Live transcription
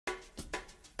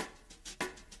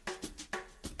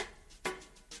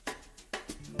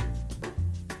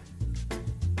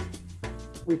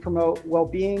We promote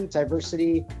well-being,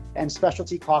 diversity, and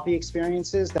specialty coffee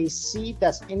experiences. A seed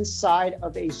that's inside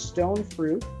of a stone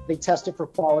fruit, they test it for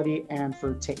quality and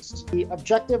for taste. The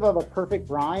objective of a perfect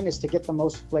grind is to get the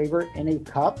most flavor in a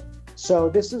cup. So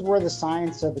this is where the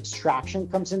science of extraction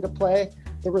comes into play.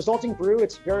 The resulting brew,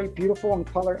 it's very beautiful in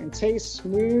color and taste,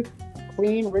 smooth,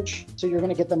 clean, rich, so you're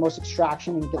gonna get the most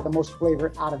extraction and get the most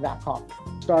flavor out of that coffee.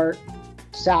 Start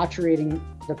saturating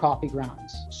the coffee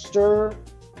grounds. Stir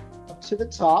up to the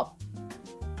top,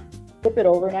 flip it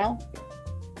over now,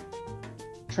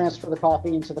 transfer the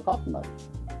coffee into the coffee mug.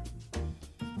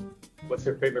 What's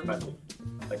your favorite method,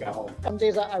 like at home? Some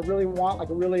days I really want like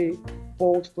a really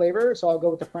bold flavor, so I'll go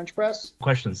with the French press.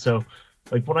 Question, so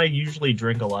like when I usually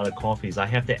drink a lot of coffees, I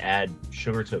have to add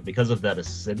sugar to it because of that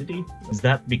acidity. Is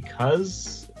that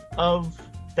because of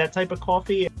that type of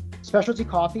coffee? Specialty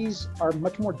coffees are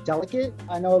much more delicate.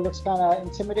 I know it looks kind of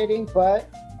intimidating, but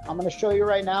I'm going to show you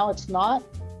right now it's not.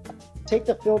 Take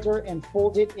the filter and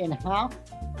fold it in half.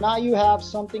 Now you have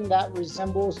something that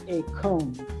resembles a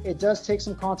cone. It does take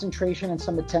some concentration and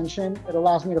some attention. It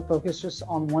allows me to focus just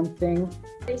on one thing.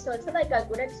 Okay, so it's like a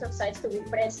good exercise to be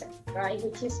present, right?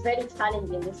 Which is very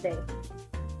challenging these days.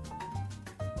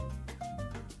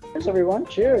 Cheers, everyone.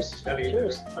 Cheers.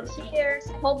 Cheers. Cheers.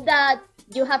 Hope that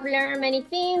you have learned many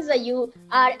things, that you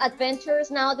are adventurous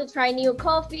now to try new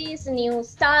coffees, new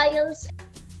styles.